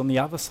needs on the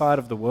other side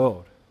of the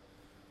world?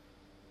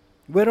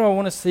 Where do I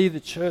want to see the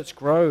church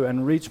grow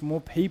and reach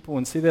more people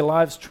and see their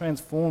lives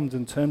transformed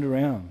and turned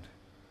around?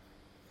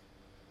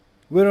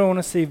 Where do I want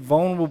to see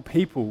vulnerable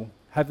people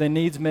have their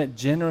needs met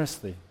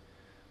generously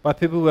by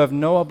people who have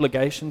no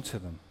obligation to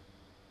them?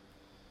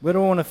 Where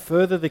do I want to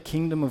further the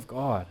kingdom of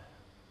God?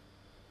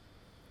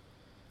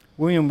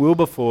 William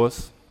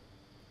Wilberforce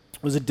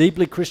was a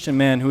deeply Christian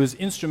man who was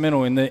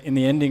instrumental in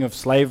the ending of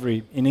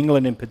slavery in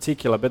England in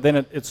particular, but then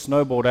it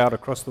snowballed out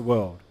across the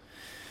world.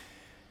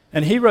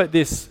 And he wrote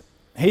this.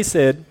 He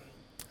said,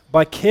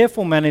 by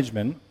careful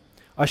management,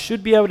 I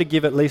should be able to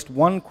give at least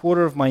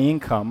 1/4 of my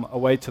income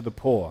away to the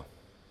poor.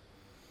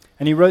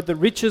 And he wrote that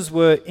riches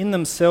were in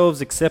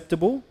themselves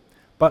acceptable,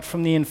 but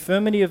from the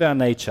infirmity of our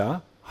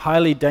nature,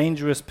 highly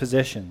dangerous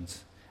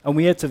possessions. And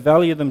we had to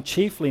value them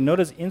chiefly not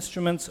as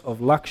instruments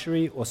of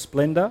luxury or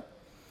splendor,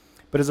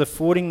 but as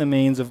affording the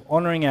means of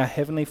honoring our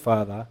Heavenly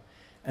Father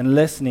and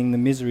lessening the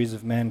miseries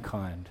of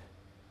mankind.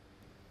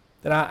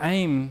 That our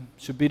aim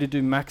should be to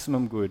do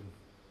maximum good,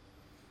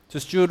 to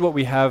steward what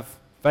we have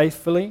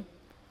faithfully,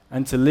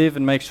 and to live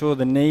and make sure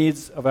the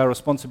needs of our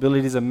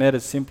responsibilities are met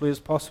as simply as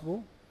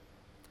possible,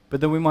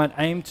 but that we might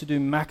aim to do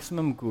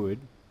maximum good,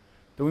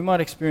 that we might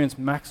experience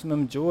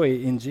maximum joy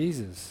in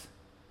Jesus.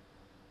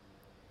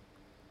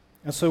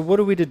 And so what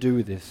are we to do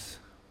with this?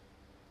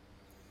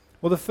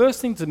 Well, the first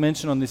thing to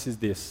mention on this is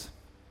this.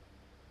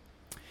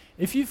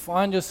 If you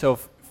find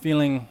yourself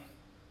feeling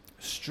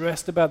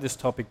stressed about this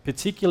topic,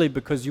 particularly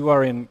because you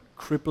are in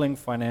crippling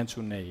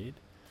financial need,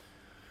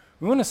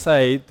 we want to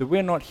say that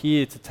we're not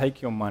here to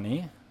take your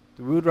money,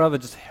 that we would rather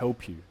just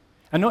help you.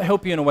 And not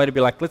help you in a way to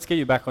be like, let's get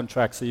you back on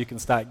track so you can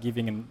start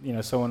giving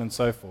and so on and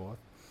so forth.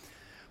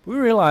 But we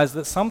realize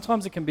that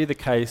sometimes it can be the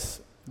case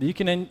that you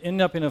can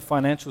end up in a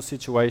financial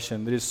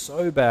situation that is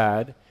so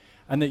bad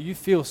and that you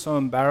feel so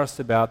embarrassed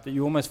about that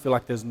you almost feel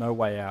like there's no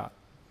way out.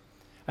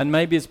 And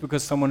maybe it's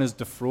because someone has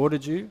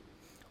defrauded you,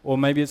 or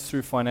maybe it's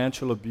through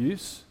financial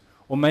abuse,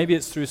 or maybe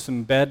it's through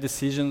some bad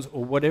decisions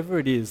or whatever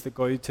it is that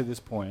got you to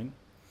this point.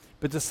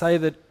 But to say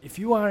that if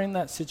you are in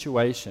that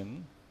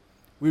situation,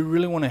 we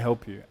really want to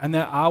help you. And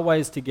there are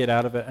ways to get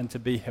out of it and to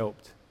be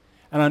helped.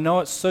 And I know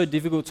it's so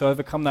difficult to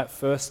overcome that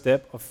first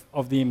step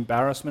of the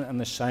embarrassment and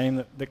the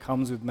shame that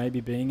comes with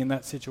maybe being in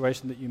that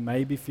situation that you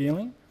may be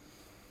feeling.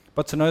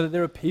 But to know that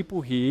there are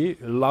people here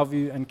who love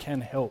you and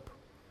can help.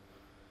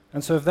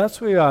 And so if that's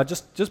where you are,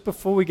 just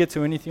before we get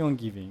to anything on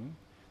giving,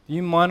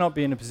 you might not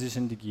be in a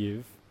position to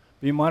give,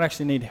 but you might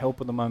actually need help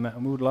at the moment,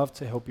 and we would love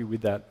to help you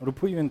with that. It'll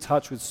put you in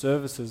touch with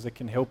services that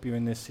can help you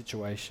in this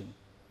situation.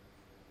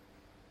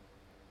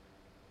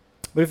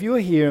 But if you're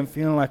here and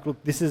feeling like,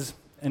 look, this is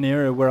an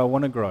area where I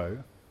want to grow,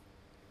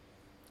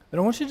 then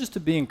I want you just to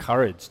be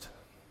encouraged.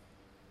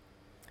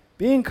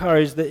 Be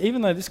encouraged that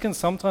even though this can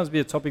sometimes be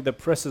a topic that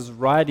presses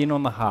right in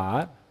on the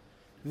heart,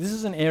 this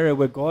is an area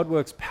where God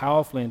works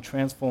powerfully and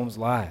transforms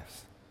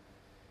lives.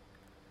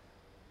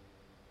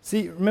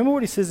 See, remember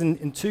what he says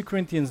in 2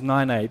 Corinthians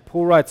 9:8.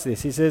 Paul writes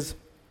this. He says,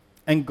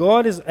 "And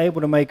God is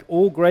able to make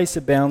all grace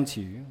abound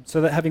to you,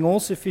 so that having all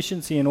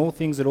sufficiency in all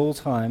things at all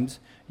times,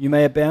 you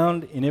may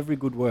abound in every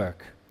good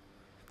work."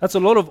 That's a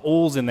lot of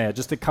alls in there,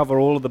 just to cover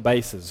all of the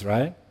bases,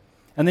 right?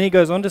 And then he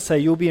goes on to say,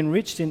 "You'll be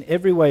enriched in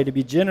every way, to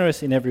be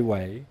generous in every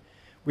way,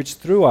 which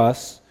through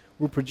us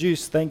will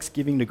produce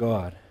thanksgiving to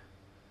God."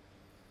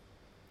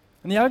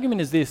 And the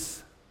argument is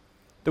this,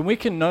 that we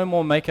can no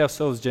more make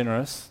ourselves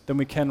generous than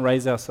we can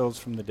raise ourselves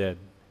from the dead.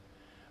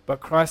 But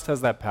Christ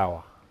has that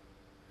power.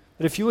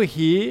 That if you are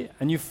here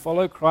and you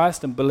follow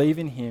Christ and believe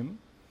in him,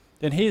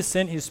 then he has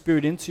sent his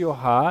Spirit into your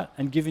heart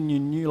and given you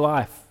new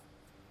life.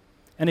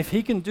 And if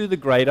he can do the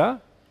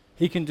greater,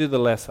 he can do the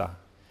lesser.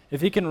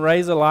 If he can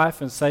raise a life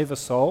and save a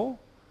soul,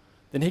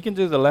 then he can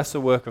do the lesser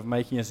work of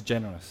making us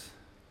generous.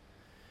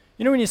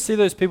 You know when you see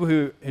those people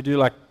who do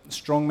like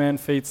strongman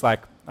feats,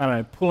 like, I don't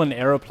know, pull an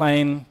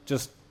aeroplane,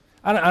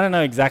 I don't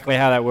know exactly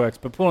how that works,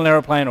 but pull an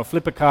aeroplane or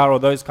flip a car or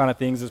those kind of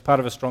things as part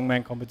of a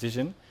strongman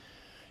competition,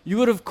 you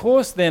would of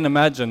course then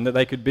imagine that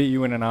they could beat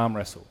you in an arm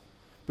wrestle.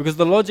 Because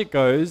the logic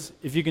goes,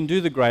 if you can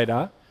do the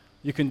greater,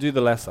 you can do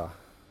the lesser.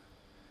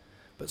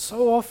 But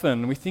so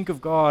often we think of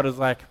God as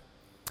like,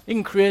 he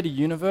can create a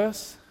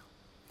universe,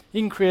 he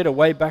can create a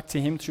way back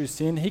to him through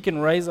sin, he can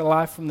raise a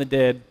life from the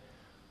dead.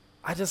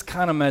 I just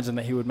can't imagine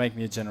that he would make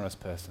me a generous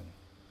person.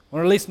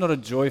 Or at least not a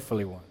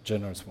joyfully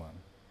generous one.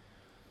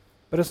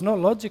 But it's not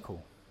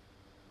logical.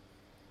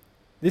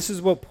 This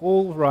is what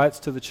Paul writes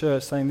to the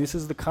church, saying this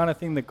is the kind of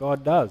thing that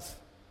God does.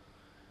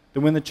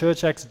 That when the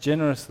church acts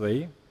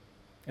generously,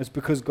 it's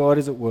because God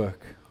is at work.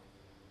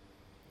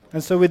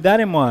 And so with that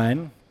in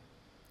mind,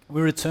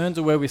 we return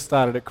to where we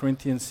started at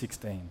Corinthians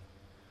 16.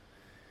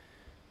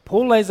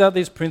 Paul lays out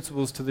these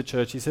principles to the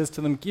church. He says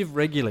to them, give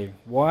regularly.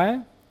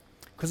 Why?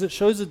 Because it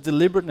shows a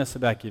deliberateness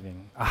about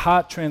giving, a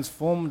heart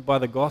transformed by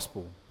the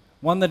gospel.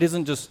 One that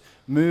isn't just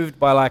moved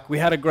by like, we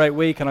had a great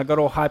week and I got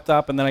all hyped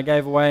up and then I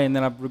gave away and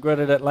then I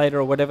regretted it later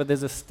or whatever.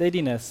 There's a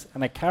steadiness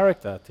and a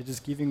character to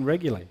just giving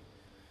regularly.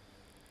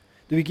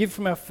 Do we give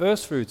from our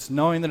first fruits,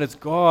 knowing that it's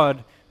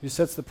God who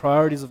sets the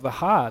priorities of the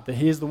heart, that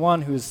he is the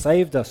one who has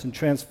saved us and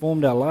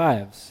transformed our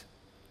lives?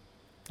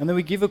 And then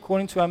we give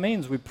according to our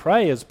means. We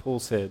pray, as Paul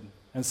said,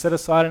 and set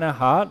aside in our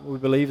heart what we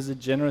believe is a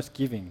generous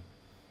giving.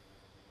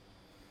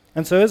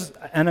 And so as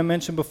Anna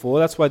mentioned before,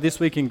 that's why this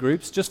week in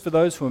groups, just for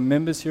those who are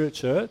members here at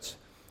church,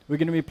 we're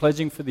going to be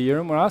pledging for the year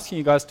and we're asking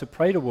you guys to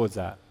pray towards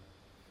that.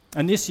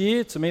 And this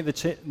year, to meet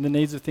the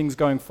needs of things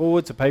going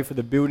forward, to pay for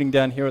the building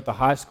down here at the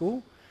high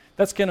school,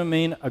 that's going to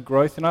mean a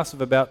growth in us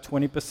of about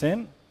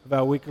 20% of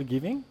our weekly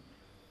giving.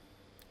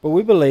 But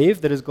we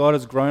believe that as God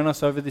has grown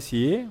us over this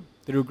year,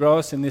 that he'll grow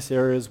us in this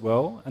area as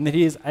well, and that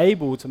he is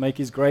able to make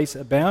his grace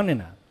abound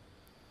in it.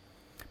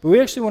 But we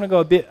actually want to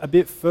go a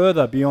bit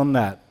further beyond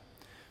that.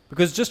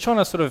 Because just trying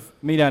to sort of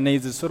meet our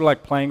needs is sort of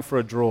like playing for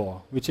a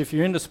draw, which if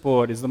you're into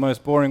sport is the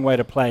most boring way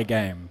to play a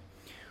game.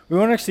 We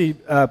want to actually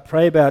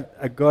pray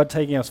about God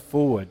taking us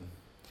forward.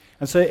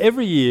 And so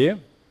every year,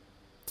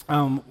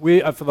 for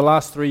the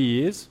last 3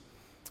 years,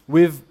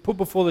 we've put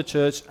before the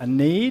church a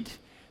need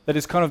that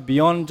is kind of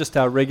beyond just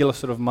our regular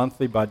sort of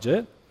monthly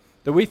budget,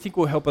 that we think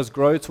will help us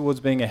grow towards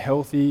being a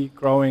healthy,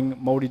 growing,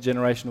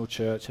 multi-generational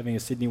church, having a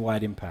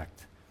Sydney-wide impact.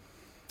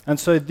 And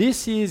so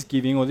this year's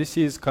giving, or this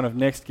year's kind of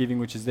next giving,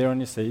 which is there on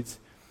your seats,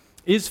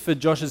 is for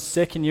Josh's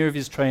second year of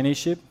his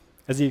traineeship,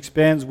 as he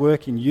expands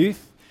work in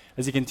youth,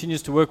 as he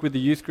continues to work with the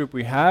youth group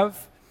we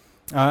have,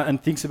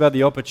 and thinks about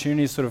the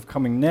opportunities sort of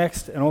coming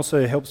next, and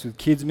also helps with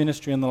kids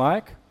ministry and the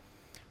like.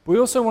 But we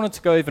also wanted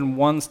to go even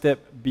one step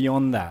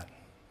beyond that,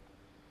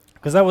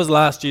 because that was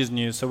last year's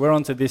news, so we're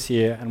on to this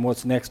year and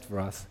what's next for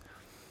us.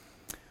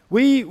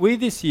 We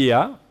this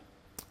year,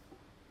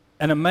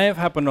 and it may have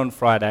happened on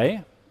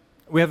Friday,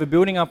 we have a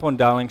building up on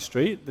Darling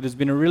Street that has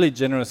been a really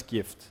generous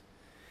gift.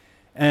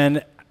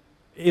 And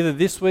either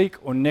this week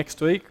or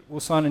next week, we'll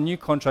sign a new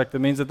contract that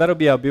means that that'll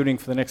be our building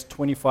for the next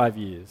 25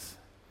 years.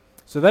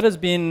 So that has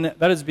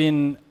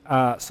been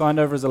signed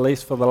over as a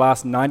lease for the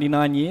last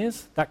 99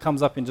 years. That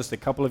comes up in just a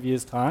couple of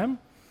years' time.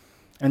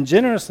 And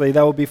generously,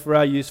 that will be for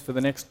our use for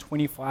the next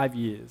 25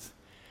 years.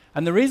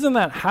 And the reason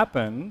that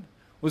happened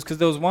was because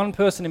there was one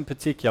person in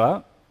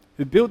particular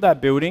who built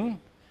that building,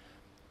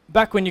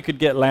 back when you could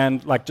get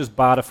land, like just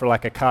barter for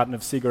like a carton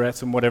of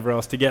cigarettes and whatever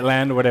else to get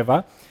land or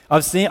whatever,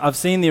 I've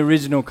seen the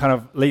original kind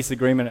of lease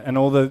agreement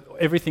and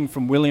everything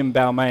from William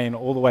Balmain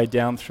all the way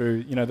down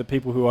through, the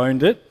people who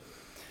owned it.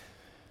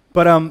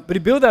 But he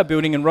built that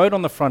building and wrote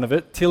on the front of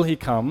it, "Till he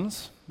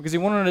comes," because he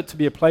wanted it to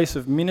be a place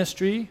of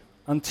ministry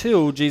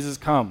until Jesus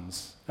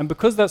comes. And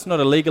because that's not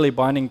a legally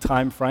binding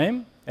time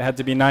frame, it had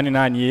to be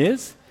 99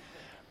 years.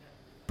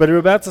 But we're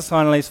about to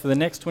sign a lease for the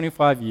next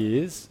 25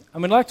 years,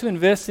 and we'd like to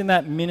invest in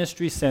that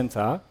ministry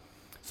center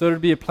so it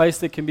would be a place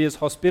that can be as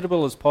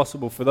hospitable as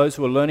possible for those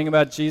who are learning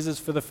about Jesus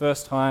for the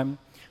first time,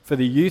 for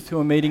the youth who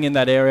are meeting in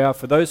that area,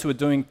 for those who are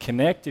doing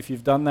Connect, if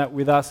you've done that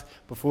with us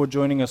before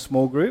joining a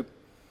small group.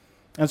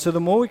 And so the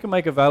more we can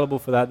make available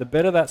for that, the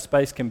better that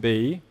space can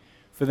be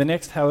for the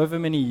next however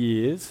many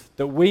years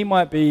that we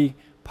might be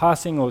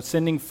passing or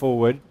sending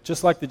forward,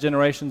 just like the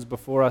generations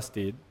before us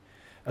did,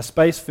 a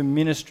space for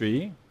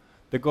ministry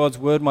that God's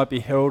word might be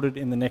heralded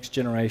in the next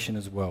generation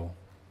as well.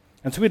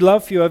 And so we'd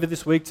love for you over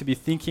this week to be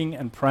thinking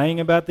and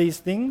praying about these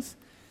things.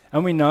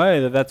 And we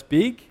know that that's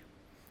big,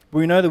 but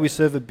we know that we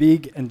serve a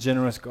big and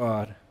generous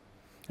God.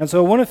 And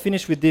so I want to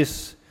finish with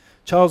this.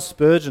 Charles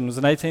Spurgeon was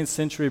an 18th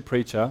century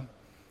preacher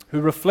who,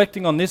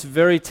 reflecting on this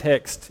very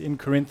text in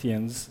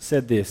Corinthians,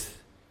 said this.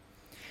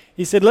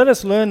 He said, "Let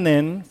us learn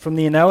then from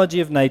the analogy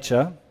of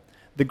nature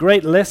the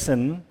great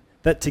lesson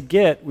that to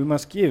get we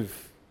must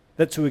give,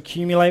 that to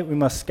accumulate we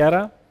must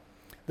scatter,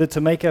 that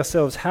to make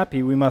ourselves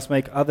happy we must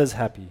make others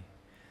happy.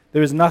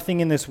 There is nothing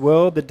in this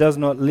world that does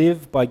not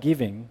live by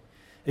giving,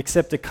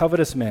 except a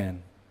covetous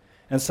man,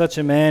 and such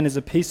a man is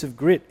a piece of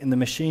grit in the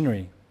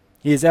machinery.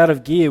 He is out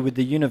of gear with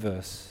the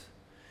universe.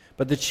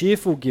 But the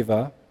cheerful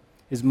giver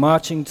is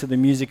marching to the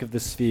music of the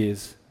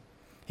spheres.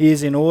 He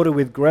is in order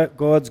with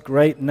God's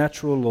great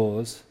natural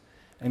laws,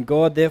 and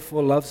God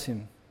therefore loves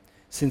him,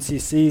 since he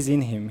sees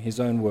in him his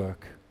own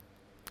work."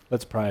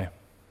 Let's pray.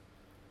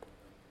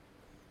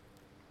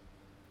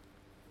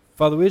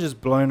 Father, we're just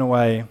blown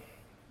away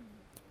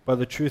by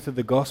the truth of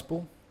the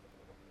gospel,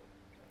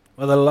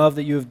 by the love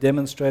that you have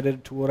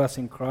demonstrated toward us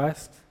in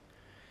Christ,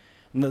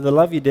 and the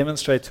love you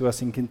demonstrate to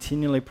us in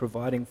continually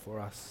providing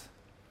for us.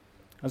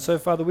 And so,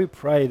 Father, we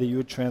pray that you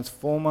would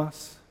transform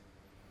us,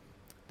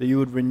 that you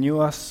would renew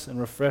us and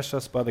refresh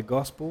us by the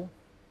gospel,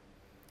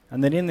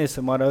 and that in this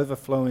it might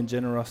overflow in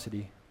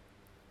generosity.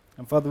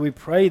 And Father, we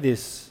pray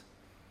this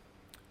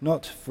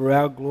not for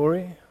our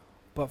glory,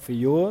 but for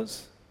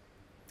yours,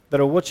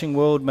 that a watching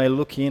world may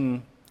look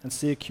in and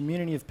see a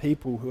community of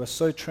people who are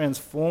so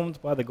transformed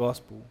by the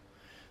gospel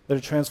that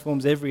it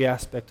transforms every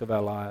aspect of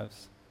our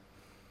lives.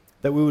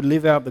 That we would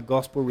live out the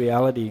gospel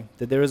reality,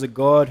 that there is a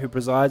God who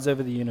presides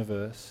over the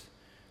universe,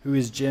 who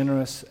is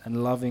generous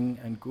and loving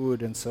and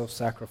good and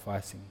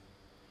self-sacrificing,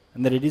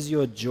 and that it is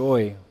your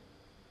joy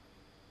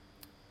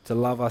to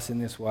love us in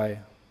this way.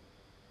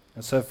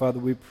 And so, Father,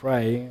 we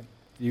pray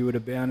that you would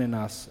abound in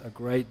us a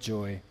great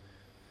joy,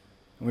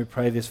 and we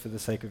pray this for the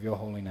sake of your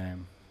holy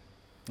name.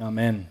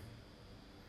 Amen.